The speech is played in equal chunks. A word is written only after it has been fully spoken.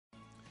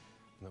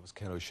That was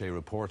Ken O'Shea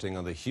reporting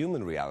on the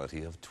human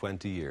reality of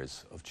 20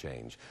 years of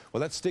change.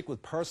 Well, let's stick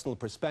with personal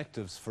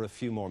perspectives for a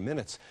few more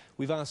minutes.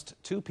 We've asked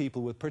two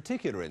people with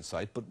particular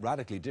insight but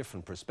radically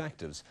different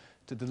perspectives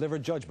to deliver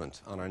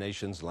judgment on our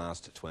nation's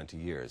last 20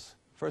 years.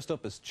 First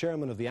up is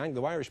Chairman of the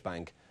Anglo-Irish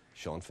Bank,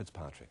 Sean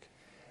Fitzpatrick.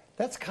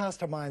 Let's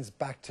cast our minds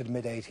back to the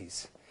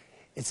mid-80s.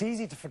 It's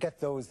easy to forget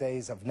those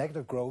days of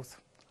negative growth,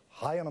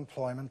 high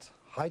unemployment,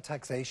 high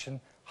taxation,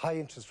 high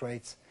interest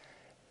rates,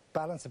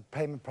 balance of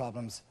payment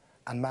problems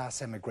and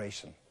mass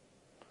immigration.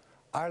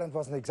 Ireland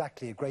wasn't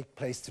exactly a great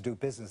place to do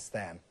business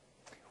then.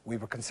 We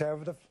were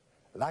conservative,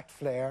 lacked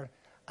flair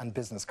and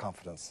business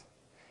confidence.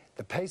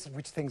 The pace at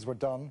which things were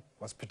done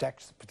was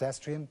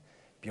pedestrian,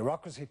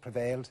 bureaucracy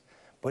prevailed,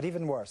 but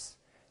even worse,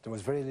 there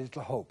was very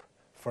little hope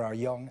for our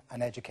young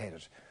and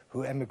educated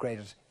who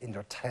emigrated in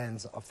their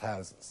tens of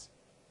thousands.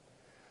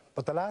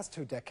 But the last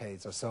 2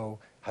 decades or so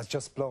has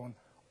just blown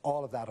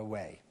all of that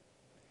away.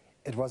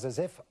 It was as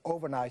if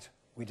overnight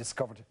we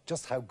discovered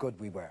just how good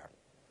we were.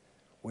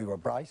 We were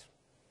bright,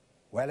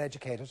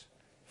 well-educated,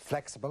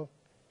 flexible,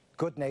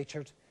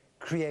 good-natured,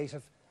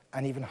 creative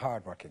and even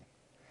hard-working.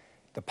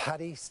 The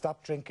Paddy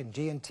stopped drinking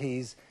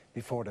G&Ts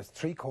before the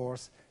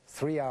 3-course,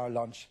 3-hour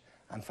lunch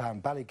and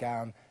found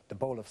Ballygown the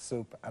bowl of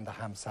soup and the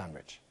ham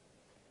sandwich.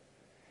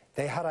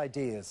 They had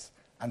ideas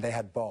and they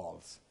had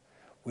balls.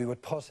 We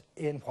would put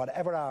in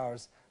whatever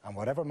hours and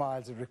whatever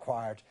miles it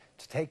required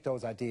to take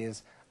those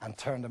ideas and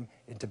turn them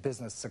into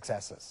business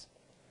successes.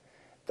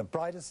 The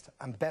brightest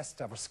and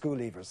best of our school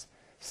leavers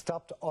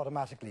stopped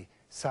automatically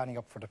signing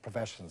up for the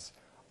professions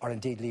or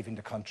indeed leaving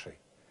the country.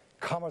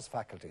 Commerce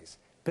faculties,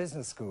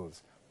 business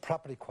schools,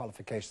 property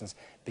qualifications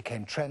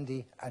became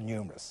trendy and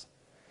numerous.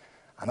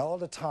 And all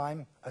the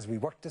time, as we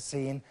worked the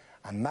scene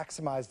and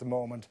maximised the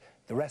moment,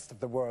 the rest of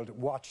the world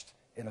watched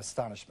in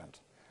astonishment.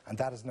 And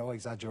that is no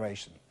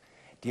exaggeration.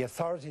 The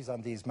authorities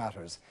on these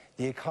matters,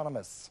 the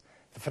economists,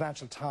 the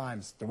Financial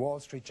Times, the Wall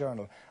Street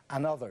Journal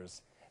and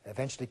others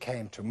eventually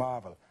came to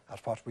marvel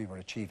at what we were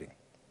achieving.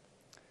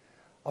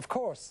 Of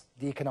course,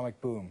 the economic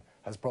boom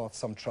has brought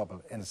some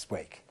trouble in its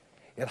wake.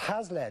 It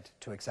has led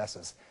to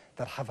excesses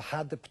that have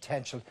had the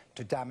potential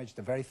to damage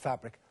the very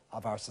fabric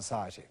of our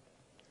society.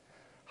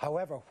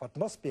 However, what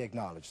must be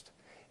acknowledged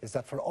is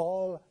that for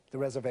all the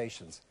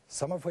reservations,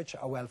 some of which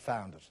are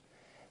well-founded,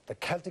 the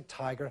Celtic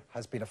Tiger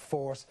has been a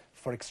force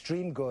for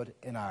extreme good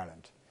in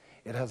Ireland.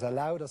 It has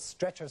allowed us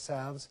stretch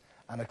ourselves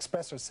and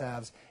express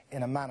ourselves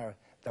in a manner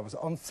that was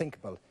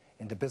unthinkable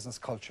in the business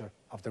culture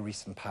of the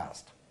recent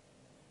past.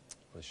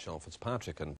 With Sean Fitzpatrick and